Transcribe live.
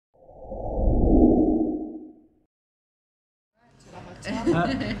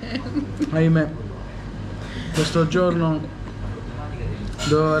Ahimè, questo giorno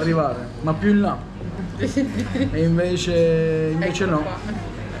dovevo arrivare, ma più in là. E invece Ecco no. qua.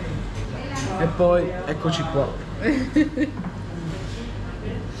 E poi eccoci qua.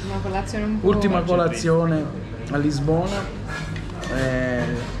 Una colazione un po'... Ultima colazione a Lisbona e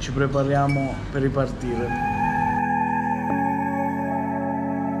ci prepariamo per ripartire.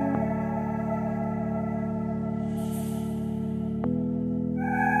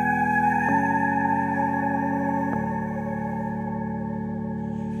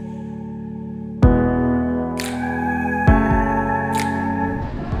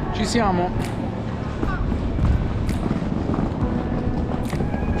 Ci siamo.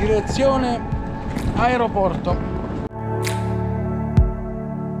 Direzione aeroporto.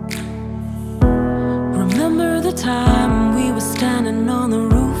 Remember the time we were standing on the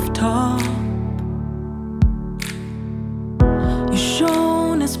rooftop? You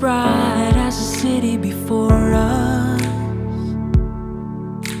shone as bright as the city before us.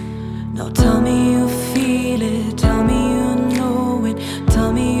 Now tell me you feel it, tell me you know it,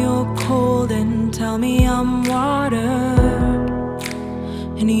 tell me you're cold and tell me I'm water.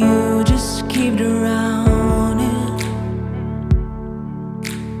 And you just keep drowning.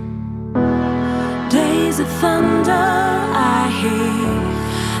 Days of thunder I hear,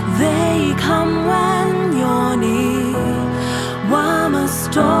 they come when you're near. Why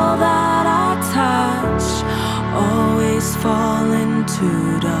must all that I touch always fall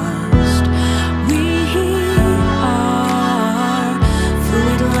into dust? We are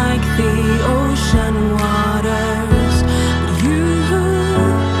fluid like the ocean waters, but you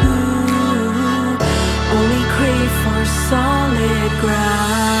only crave for solid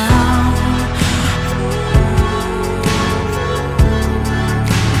ground.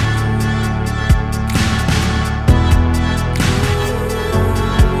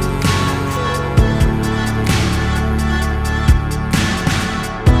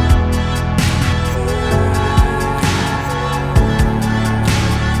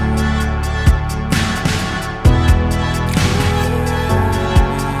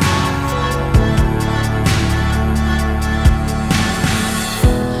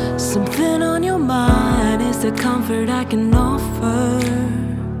 Something on your mind is the comfort I can offer.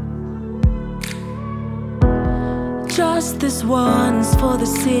 Just this once for the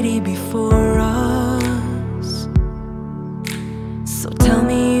city before us.